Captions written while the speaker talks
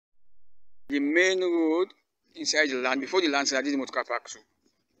The main road inside the land, before the land side, this is motor park. So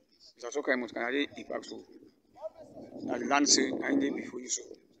it's also kind of motor park. So now the land side, I need before you so.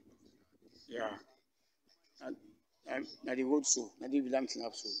 Yeah. Now the road so, now the land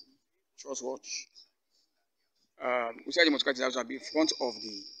up so. Just watch. We said the motor house will be in front of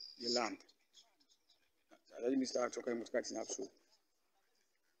the land. Let me start talking motor up so.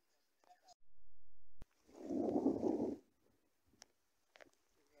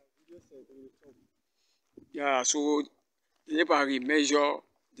 Yeah, so the neighbor measure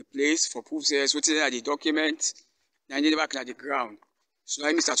the place for proof says what is the document, and then back at the ground. So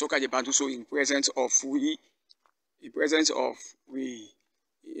I Mr. Tucker the bantu so in presence of we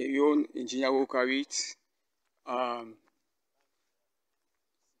your own engineer will carry it. 12:27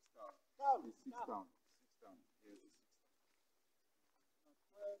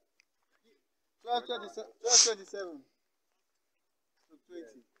 to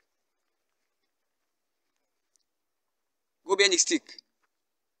 20. Go behind the stick.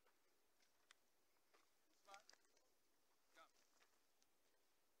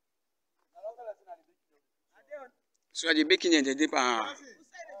 So at the baking end, the dip.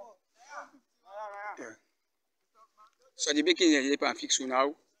 So at the baking end, the dip and fix you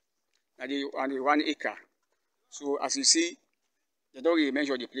now. And the 1 acre. So as you see, they don't really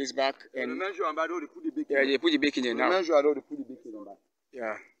measure the place back. And Measure and by the way, they put the baking. Yeah, they put the baking in now. Measure and they put the baking on back.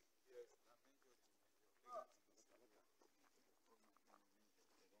 Yeah.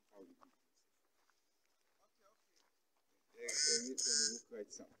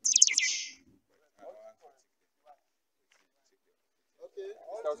 Okay.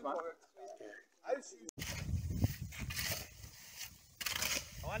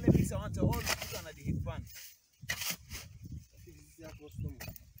 I want to mix on to all the put on the heat pan. Okay, go to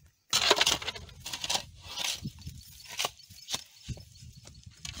okay.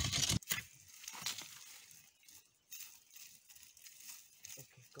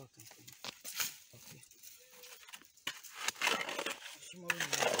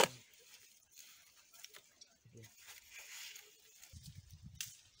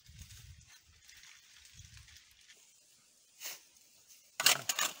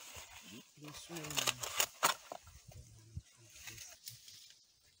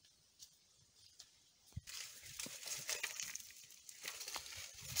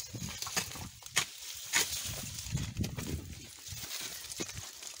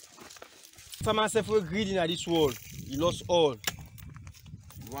 Farmer said for greedy at this wall, he lost all.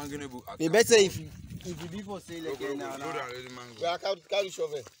 They better if you be for sale again now. Yeah, carry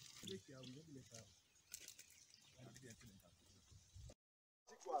shovel.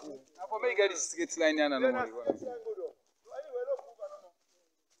 For me, get this straight line here and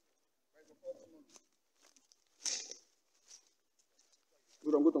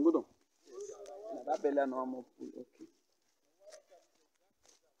Go down. That belly no more full. Okay.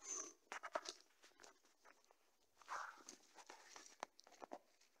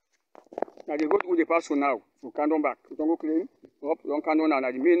 Now the road will pass so now. So can back. You don't go clean. Up, don't can now.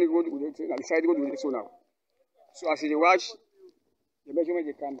 Now the main road will the side road will so now. So as you watch, the measurement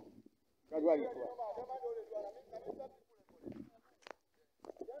they can. That's why you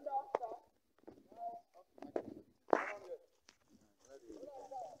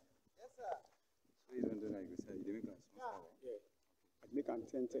make 10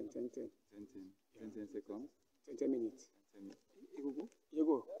 seconds. 10 minutes. You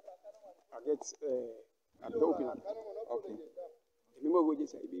go. I get I'm open. Okay. Remember what you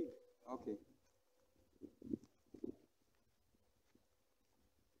say big. Okay.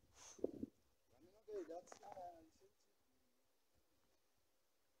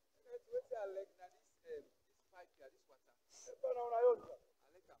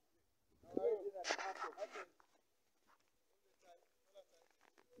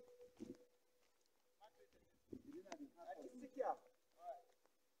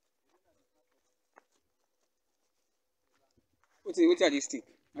 What are these things?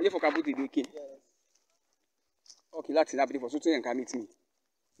 Are they for put the baking? Yes. Okay, that's enough for something and can meet me.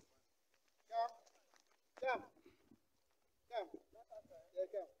 Come.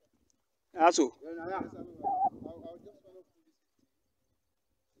 Also.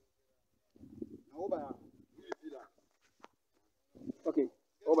 Okay,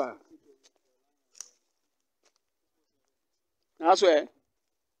 over. That's where.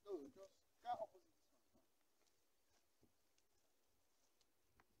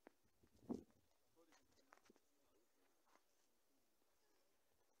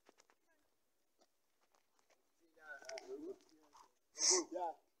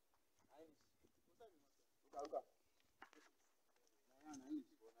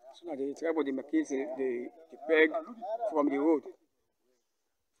 So now the tripod demarcates the peg from the road.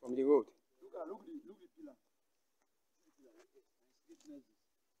 From the road. Look the pillar.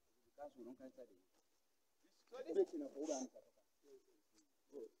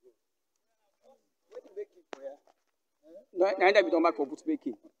 Neither we don't back for put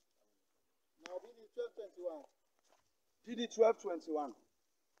baking. Now BD 1221.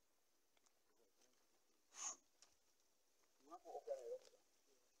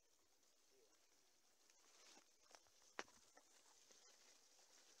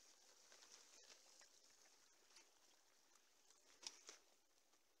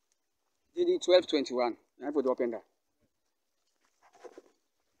 DD 1221. I put the open there.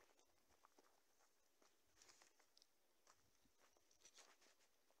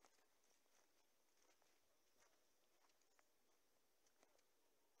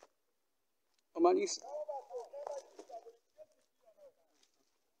 Omanis.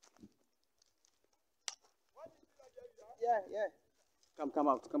 Yeah. Come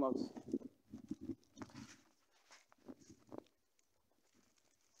out.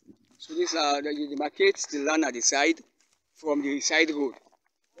 So this the demarcates the land at the side from the side road.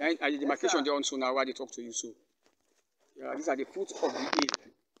 And the demarcation there also now where they talk to you. So yeah, these are the foot of the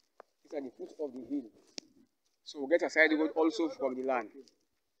hill. So we'll get a side road also from the land.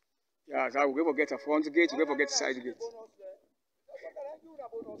 Yeah, so we'll go get a front gate, we'll go get a side gate.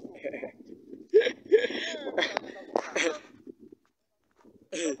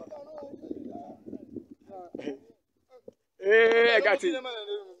 Hey, I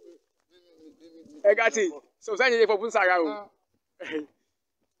got it. So send it for Punsara.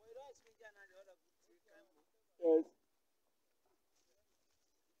 Yes.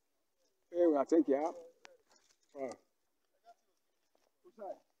 Hey, well, thank you. Oh.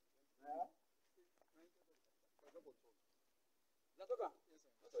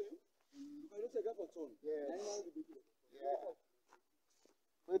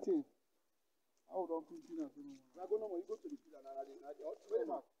 Waiting. How don't put in a go to the pillar now.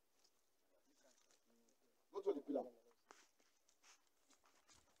 Go to the pillar.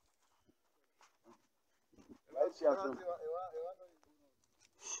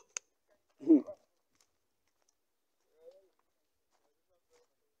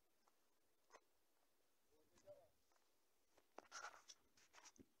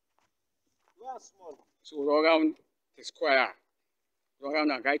 So around the square, around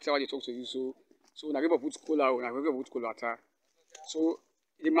the right side they talk to you. So na people put cola, na people put cola. So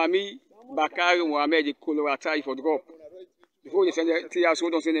the mommy Bakari Mohammed the cola if for drop before they send the 3 years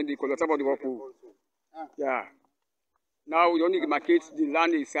old don't send the cola about the drop. Yeah. Now we only demarcate the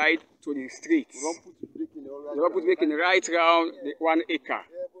land inside to the streets. We don't put baking right around the 1 acre.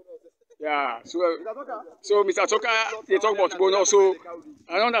 Yeah. So Mr. Tucker, they talk about bonus. So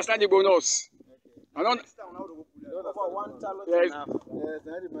I don't understand the bonus. I don't. Yes.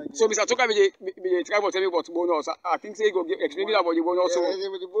 So Mr. Tucker, we try to tell me about bonus. I think say go explain me about the bonus. So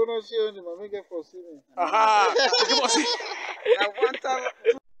the bonus here, the mommy get for seeing. Aha.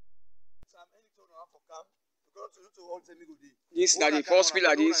 This is the first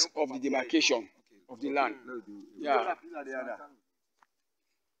pillar this of the demarcation of the land. Yeah.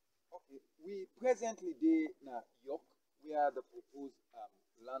 Okay. We presently dey na York, where the proposed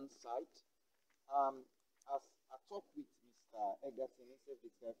land site. As I talk with Mr. Egerton, he said the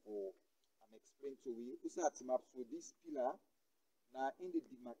guy for explain to we. Usa at map so this pillar na in the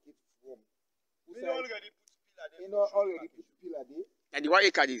demarcate form. Already put pillar there. And the 1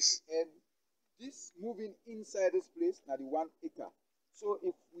 acre this. And this moving inside this place na the 1 acre. So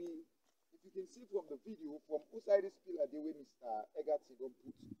if you can see from the video, from outside this pillar there where Mr. Egerton don't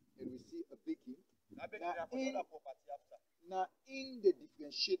put, and we see a baking. Now in the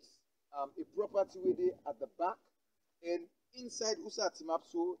differentiates a property where they at the back, and inside Usa Timap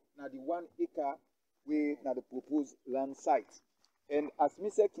so now the 1 acre where now the proposed land site. And as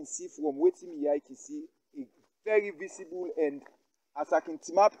Mr. can see from waiting here, I can see a very visible, and as I can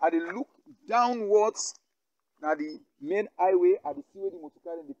Timap, I look downwards now the main highway at the see where the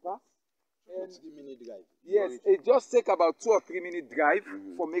motorcar in the pass. And 3-minute drive. Yes, it just take about 2 or 3 minute drive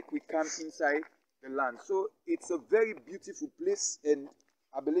for make we come inside the land. So it's a very beautiful place, and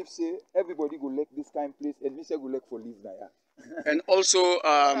I believe say everybody go like this kind of place, and Mr. go like for live there. And also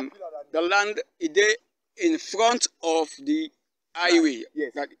the land is in front of the highway.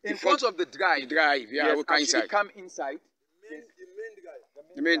 Yes, in front of the drive. Yeah, yes, we come inside. Come inside.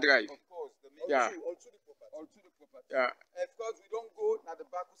 The main drive. Of course, the main Yeah. all to the property. Yeah. Of course, we don't go at the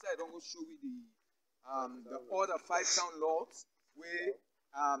back side. Don't go show with the other 5 town lots where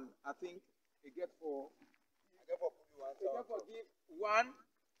I think they get for give 1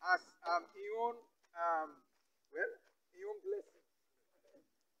 as your own well, your own blessing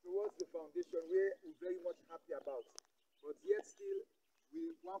towards the foundation where we're very much happy about. But yet still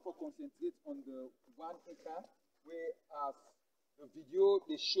we want to concentrate on the 1 acre where as the video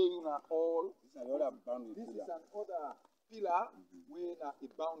they show you now all this is another boundary. This is another pillar where a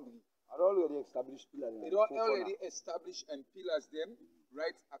boundary. Are already established pillars. They don't already established and pillars them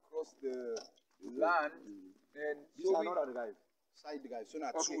right across the land. And These are not the guys. Side guys. So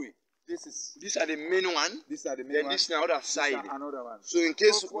not okay. two. These are the main one. These are the main Then one. this now other side. Another one. So in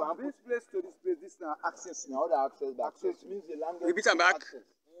case So from this place to this place, this is now access. Now the access. The access means the land. Repeat and back. Access.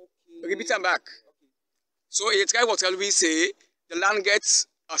 Okay. Repeat and back. So it's kind of what we say. The land gets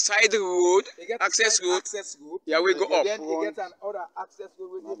a side road, access road. Yeah, we go up. Then you get another access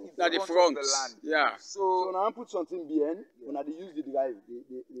road in At the front front. of the land. Yeah. So now I put something behind. When I use the drive,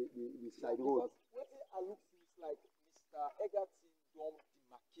 the side road. What I look is like Mr. Egerton don't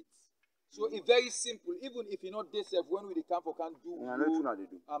demarcate. So it's very simple. Even if you're not this when we come for can do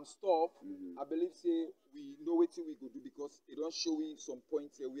stuff, I believe say we know what we go do because it don't show we some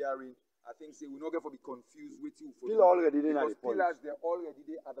points here we are in. I think say we're not going to be confused with you for Pillar already there at the point. Pillars they're already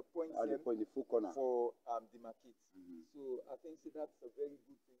there at the point At the point, the full corner. for demarcate. So I think say that's a very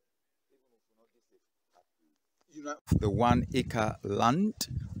good thing. Even if we're not this you know the 1 acre land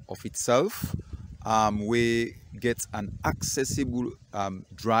of itself, we get an accessible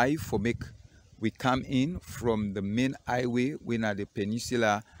drive for make we come in from the main highway. We're at the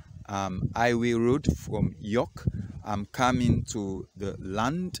Peninsular highway road from York. Coming to the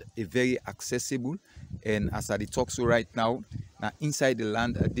land, a very accessible, and as I talk so right now inside the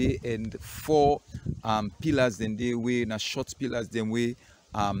land a day and 4 pillars then they way na short pillars then we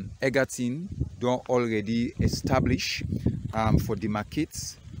Egerton don't already establish for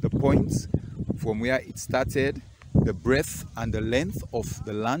demarcates the points from where it started, the breadth and the length of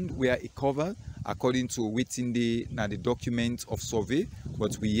the land where it covered according to within the document of survey,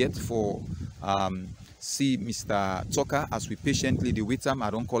 but we yet for see Mr. Tucker as we patiently wait him. I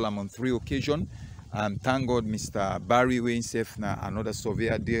don't call him on 3 occasions. Thank God Mr. Barry Wayne safe now another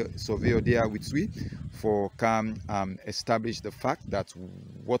surveyor there with we for come establish the fact that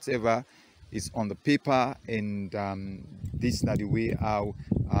whatever is on the paper and this na the way how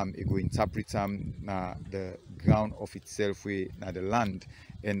it go interpret the ground of itself way na the land.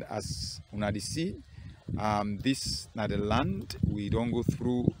 And as una see this na the land, we don't go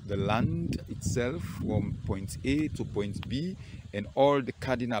through the land itself from point A to point B and all the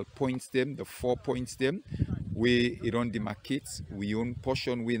cardinal points them, the 4 points them, we don't demarcate, we own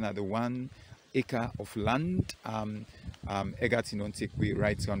portion we na the 1 acre of land. Egerton don't take we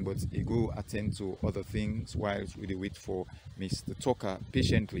right on, but he go attend to other things whilst we wait for Mr. Tucker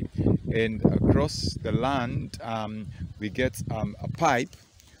patiently. And across the land we get a pipe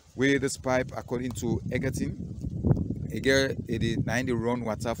where this pipe according to Egerton it run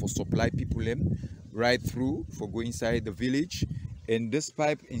water for supply people them right through for go inside the village. And this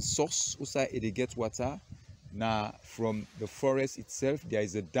pipe in source also it get water now from the forest itself. There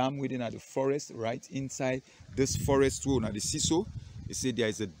is a dam within the forest right inside this forest too. Now the seesaw they say there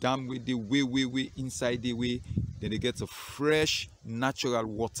is a dam with the way inside the way, then they get a fresh natural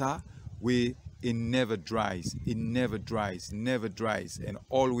water where it never dries, never dries and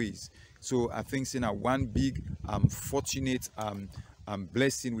always. So I think saying one big fortunate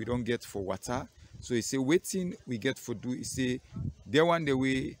blessing we don't get for water. So he say waiting we get for do he say there one the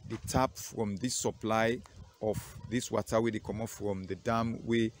way they tap from this supply of this water where they come off from the dam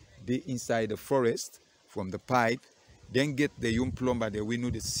where they inside the forest from the pipe, then get the young plumber that we know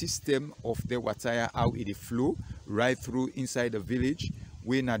the system of the water how it flow right through inside the village.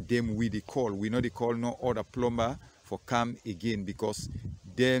 We not them we they call, we know they call no other plumber for come again because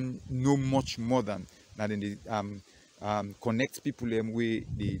them know much more than now then they connect people them way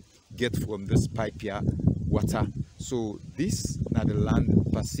they get from this pipe here water. So this now the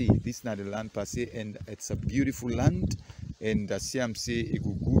land per se, and it's a beautiful land. And CMC it go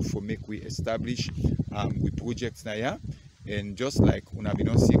good for make we establish with projects now here. And just like when we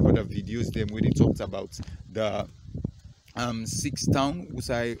don't see other videos them where they talked about the 6 town, which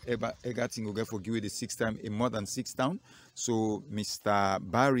I ever Egerton go for give the 6 time in more than 6 town. So Mr.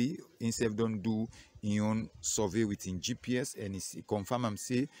 Barry himself don't do his own survey within GPS and he confirm and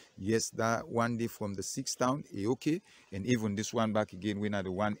say yes that one day from the 6 town he okay, and even this one back again when at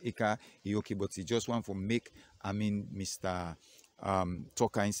the 1 acre he okay, but he just want for make Mr.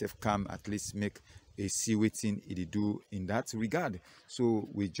 Tucker himself come at least make a see waiting he do in that regard. So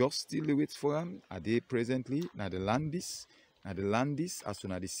we just still wait for him at the presently now the landis as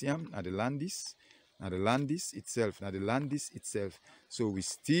soon as they see him at the landis Now the landis itself, So we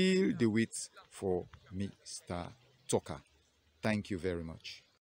still do it for Mr. Tucker. Thank you very much.